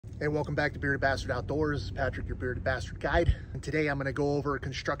Hey, welcome back to Bearded Bastard Outdoors. This is Patrick, your Bearded Bastard guide. And today I'm going to go over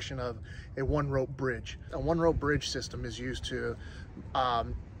construction of a one-rope bridge. A one-rope bridge system is used to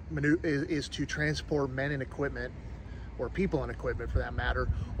transport men and equipment, or people and equipment for that matter,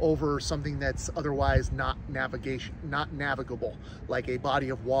 over something that's otherwise not navigable, like a body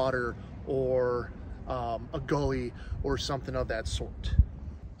of water or a gully or something of that sort.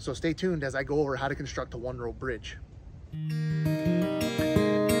 So stay tuned as I go over how to construct a one-rope bridge.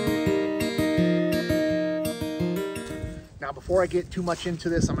 Now, before I get too much into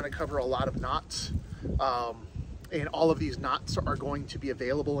this, I'm going to cover a lot of knots, and all of these knots are going to be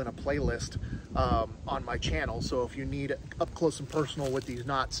available in a playlist on my channel. So if you need up close and personal with these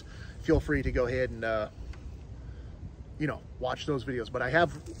knots, feel free to go ahead and watch those videos. But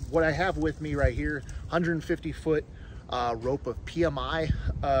what I have with me right here, 150-foot rope of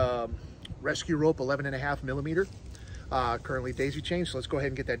PMI rescue rope, 11.5 millimeter, currently daisy chain. So let's go ahead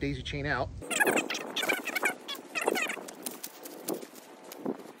and get that daisy chain out.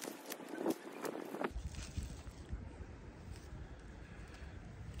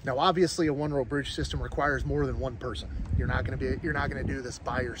 Now, obviously, a one-rope bridge system requires more than one person. You're not going to do this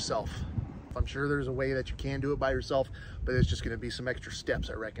by yourself. I'm sure there's a way that you can do it by yourself, but it's just going to be some extra steps,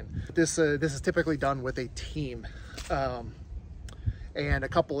 I reckon. This is typically done with a team, and a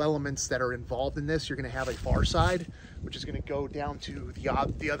couple elements that are involved in this. You're going to have a far side, which is going to go down to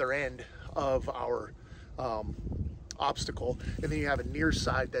the other end of our obstacle, and then you have a near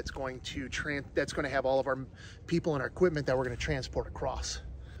side that's going to have all of our people and our equipment that we're going to transport across.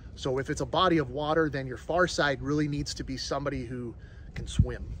 So if it's a body of water, then your far side really needs to be somebody who can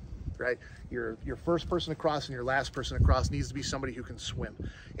swim, right? Your first person across and your last person across needs to be somebody who can swim.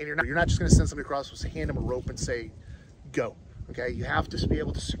 And you're not just going to send somebody across, just hand them a rope and say, go. Okay, you have to be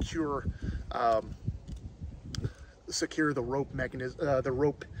able to secure the rope mechanism, the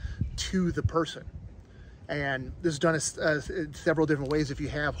rope to the person. And this is done several different ways. If you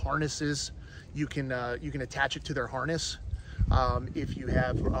have harnesses, you can attach it to their harness. If you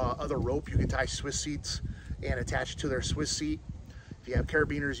have other rope, you can tie Swiss seats and attach it to their Swiss seat. If you have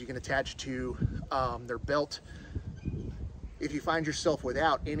carabiners, you can attach to their belt. If you find yourself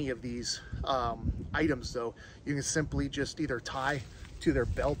without any of these items, though, you can simply just either tie to their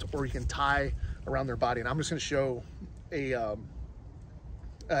belt or you can tie around their body. And I'm just going to show I'm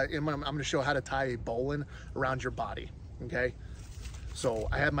going to show how to tie a bowline around your body. Okay, so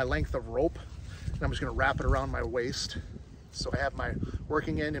I have my length of rope, and I'm just going to wrap it around my waist. So I have my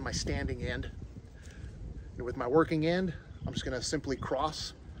working end and my standing end. And with my working end, I'm just going to simply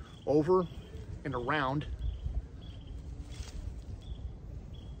cross over and around,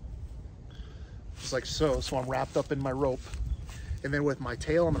 just like so. So I'm wrapped up in my rope. And then with my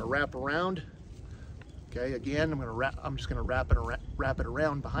tail, I'm going to wrap around. Okay, again, I'm just going to wrap it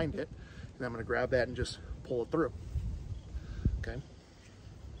around behind it, and I'm going to grab that and just pull it through. Okay.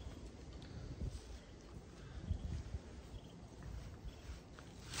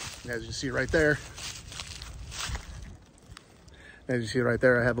 And as you see right there, I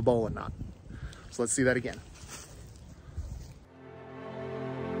have a bowline knot. So let's see that again.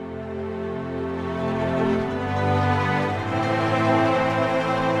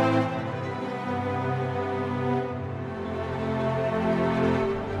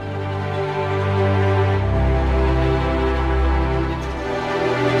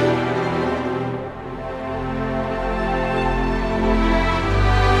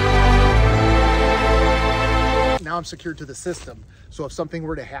 Now I'm secured to the system. So if something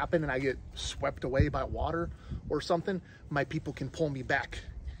were to happen and I get swept away by water or something, my people can pull me back.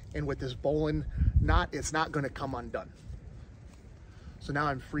 And with this bowline knot, it's not going to come undone. So now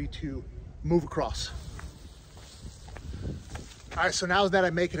I'm free to move across. All right, so now that I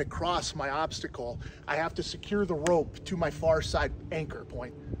make it across my obstacle, I have to secure the rope to my far side anchor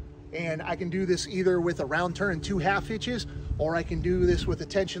point. And I can do this either with a round turn and 2 half hitches, or I can do this with a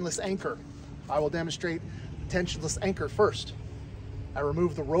tensionless anchor. I will demonstrate tensionless anchor first. I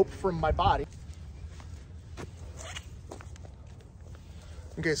remove the rope from my body.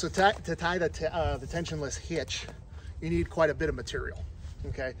 Okay, so to tie the tensionless hitch, you need quite a bit of material.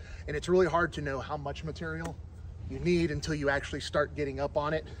 Okay, and it's really hard to know how much material you need until you actually start getting up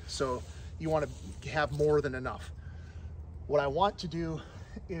on it. So you want to have more than enough. What I want to do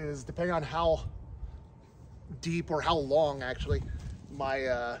is, depending on how deep or how long actually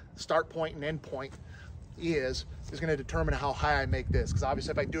my start point and end point is going to determine how high I make this. Because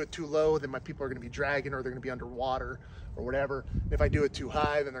obviously if I do it too low, then my people are going to be dragging, or they're going to be underwater or whatever. And if I do it too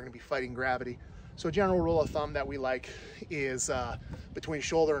high, then they're going to be fighting gravity. So a general rule of thumb that we like is between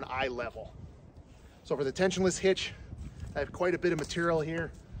shoulder and eye level. So for the tensionless hitch, I have quite a bit of material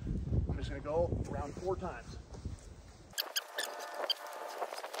here. I'm just gonna go around 4 times.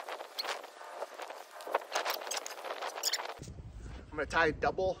 I'm gonna tie a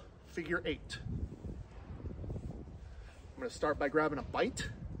double figure 8. I'm gonna start by grabbing a bight.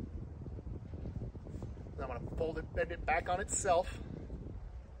 Then I'm gonna fold it, bend it back on itself,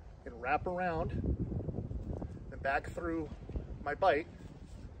 and wrap around, and back through my bight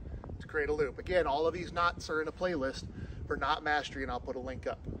to create a loop. Again, all of these knots are in a playlist for knot mastery, and I'll put a link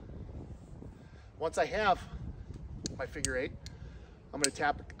up. Once I have my figure 8, I'm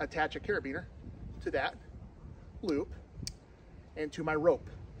gonna attach a carabiner to that loop and to my rope,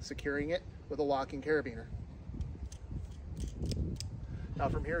 securing it with a locking carabiner. Now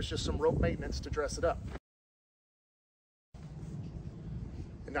from here, it's just some rope maintenance to dress it up.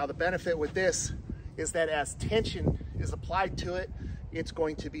 And now the benefit with this is that as tension is applied to it, it's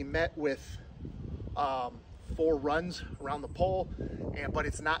going to be met with 4 runs around the pole, but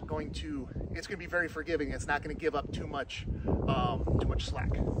it's not going to, it's going to be very forgiving. It's not going to give up too much slack.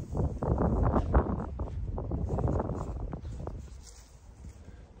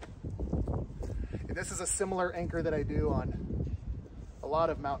 And this is a similar anchor that I do on a lot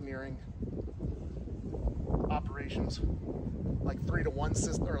of mountaineering operations, like 3-to-1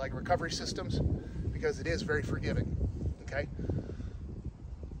 system, or like recovery systems, because it is very forgiving. Okay,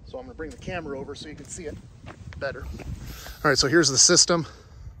 so I'm gonna bring the camera over so you can see it better. All right, so here's the system.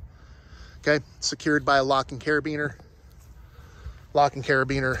 Okay, secured by a locking carabiner. Locking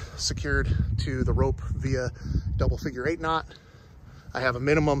carabiner secured to the rope via double figure 8 knot. I have a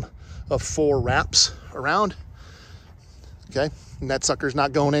minimum of 4 wraps around. Okay, and that sucker's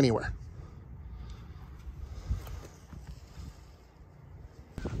not going anywhere.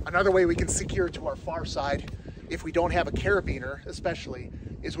 Another way we can secure to our far side, if we don't have a carabiner especially,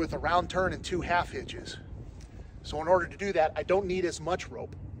 is with a round turn and 2 half hitches. So in order to do that, I don't need as much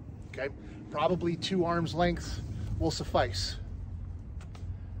rope. Okay, probably 2 arms lengths will suffice.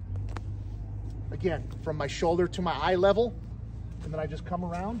 Again, from my shoulder to my eye level, and then I just come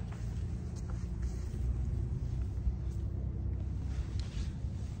around.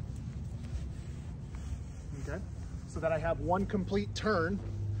 Okay, so that I have 1 complete turn,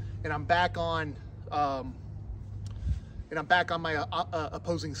 and I'm back on my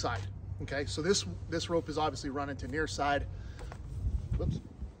opposing side. Okay, so this rope is obviously running to near side. Whoops.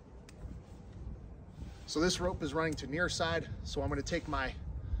 So this rope is running to near side. So I'm going to take my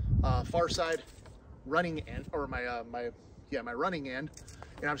far side running end, or my running end,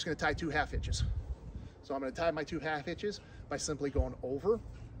 and I'm just going to tie 2 half hitches. So I'm going to tie my 2 half hitches by simply going over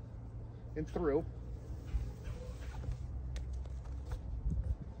and through.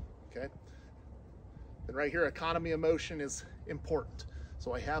 Okay. And right here, economy of motion is important.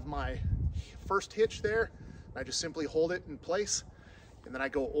 So I have my first hitch there, and I just simply hold it in place, and then I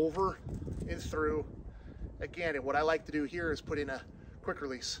go over and through again. And what I like to do here is put in a quick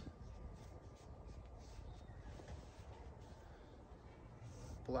release.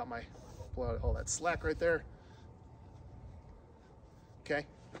 Pull out all that slack right there. Okay,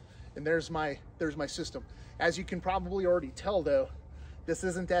 and there's my system. As you can probably already tell, though, this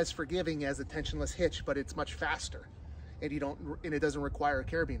isn't as forgiving as a tensionless hitch, but it's much faster, and it doesn't require a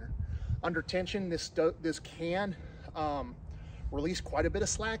carabiner. Under tension, this can release quite a bit of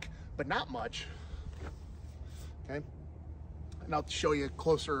slack, but not much. Okay, and I'll show you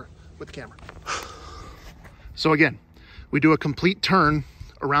closer with the camera. So again, we do a complete turn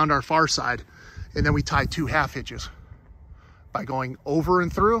around our far side, and then we tie 2 half hitches by going over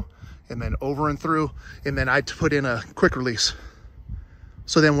and through, and then over and through, and then I put in a quick release.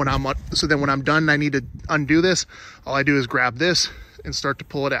 So then when I'm done, I need to undo this. All I do is grab this and start to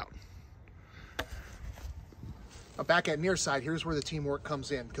pull it out. Now back at near side, here's where the teamwork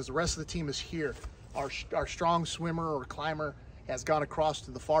comes in, because the rest of the team is here. Our strong swimmer or climber has gone across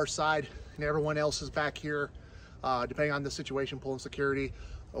to the far side, and everyone else is back here, depending on the situation, pulling security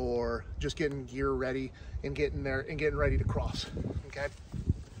or just getting gear ready and getting there and getting ready to cross. Okay.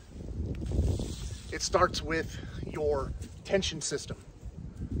 It starts with your tension system.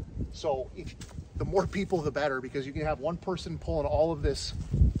 So the more people, the better, because you can have one person pulling all of this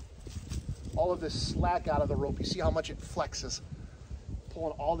slack out of the rope. You see how much it flexes,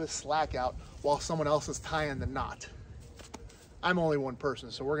 pulling all this slack out while someone else is tying the knot. I'm only one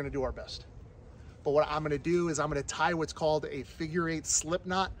person, so we're going to do our best. But what I'm going to do is I'm going to tie what's called a figure 8 slip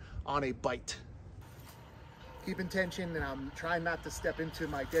knot on a bight. Keep in tension, and I'm trying not to step into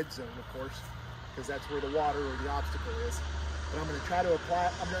my dead zone, of course, because that's where the water or the obstacle is. But I'm going to try to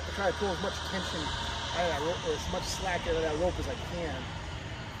pull as much tension out of that rope, or as much slack out of that rope as I can.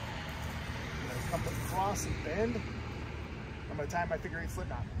 I'm going to come across and bend, I'm gonna tie my figure 8 slip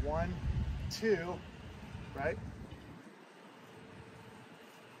knot. 1, 2, right?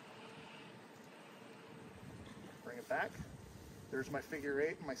 Bring it back. There's my figure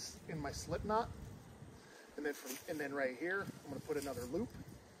 8 in my slip knot. And then right here, I'm gonna put another loop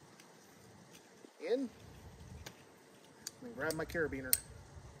in, and then grab my carabiner,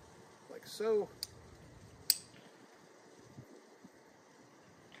 like so.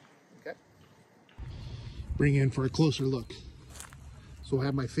 Okay. Bring in for a closer look. So I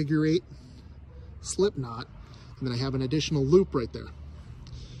have my figure 8 slip knot, and then I have an additional loop right there,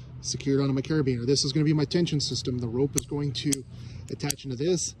 secured onto my carabiner. This is gonna be my tension system. The rope is going to attach into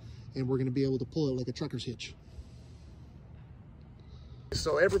this, and we're gonna be able to pull it like a trucker's hitch.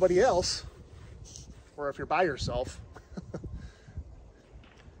 So everybody else, or if you're by yourself,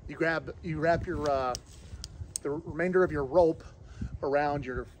 you wrap your the remainder of your rope around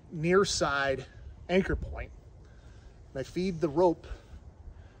your near side anchor point. And I feed the rope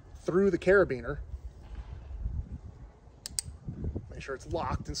through the carabiner. Make sure it's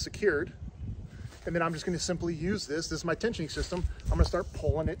locked and secured. And then I'm just going to simply use this. This is my tensioning system. I'm going to start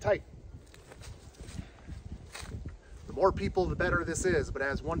pulling it tight. The more people, the better this is, but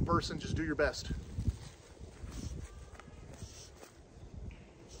as one person, just do your best.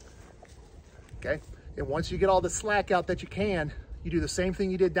 Okay, and once you get all the slack out that you can, you do the same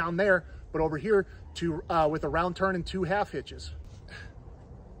thing you did down there, but over here with a round turn and 2 half hitches.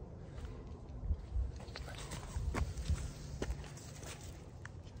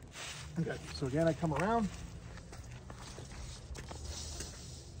 Okay, so again, I come around.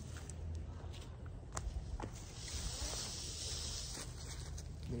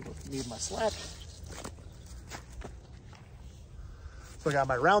 Need my slack. So I got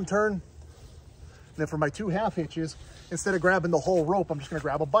my round turn. And then for my 2 half hitches, instead of grabbing the whole rope, I'm just gonna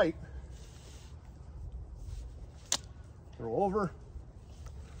grab a bite. Throw over,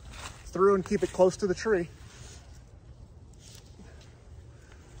 through, and keep it close to the tree.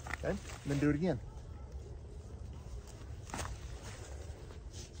 Okay, and then do it again.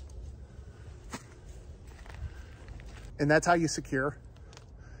 And that's how you secure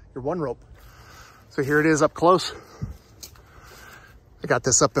your one rope. So here it is up close. I got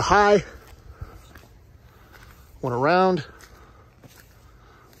this up to high, one around,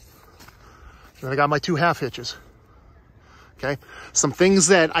 and then I got my 2 half hitches. Okay, some things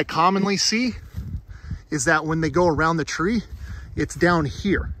that I commonly see is that when they go around the tree, it's down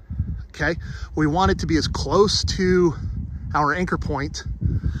here. Okay, we want it to be as close to our anchor point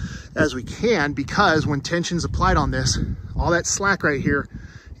as we can, because when tension's applied on this, all that slack right here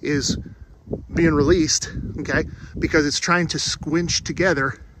is being released, okay, because it's trying to squinch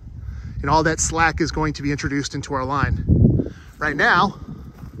together, and all that slack is going to be introduced into our line. Right now,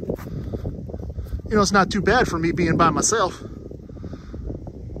 you know, it's not too bad for me being by myself.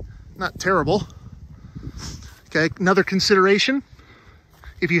 Not terrible. Okay, another consideration,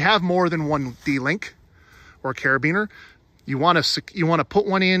 if you have more than one D-link or carabiner, you want to put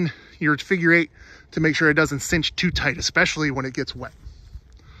one in your figure 8 to make sure it doesn't cinch too tight, especially when it gets wet.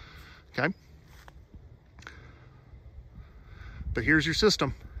 Okay, but here's your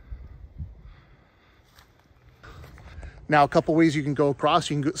system. Now, a couple ways you can go across.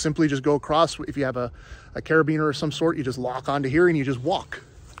 You can simply just go across. If you have a carabiner of some sort, you just lock onto here and you just walk.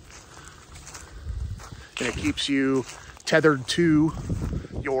 And it keeps you tethered to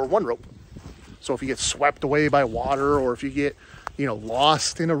your one rope. So if you get swept away by water, or if you get, you know,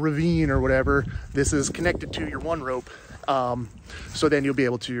 lost in a ravine or whatever, this is connected to your one rope. So then you'll be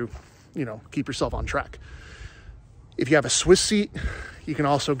able to, you know, keep yourself on track. If you have a Swiss seat, you can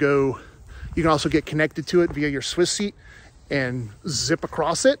also get connected to it via your Swiss seat and zip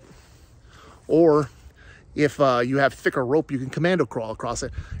across it. Or if you have thicker rope, you can commando crawl across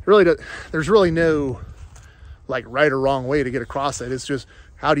it. There's really no like right or wrong way to get across it. It's just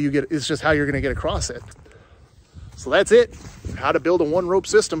it's just how you're going to get across it. So that's it. How to build a one rope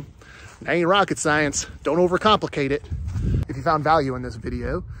system. It ain't rocket science. Don't overcomplicate it. If you found value in this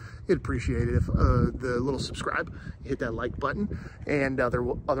video, I'd appreciate it if the little subscribe, hit that like button, and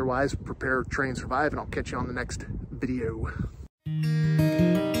otherwise prepare, train, survive, and I'll catch you on the next video.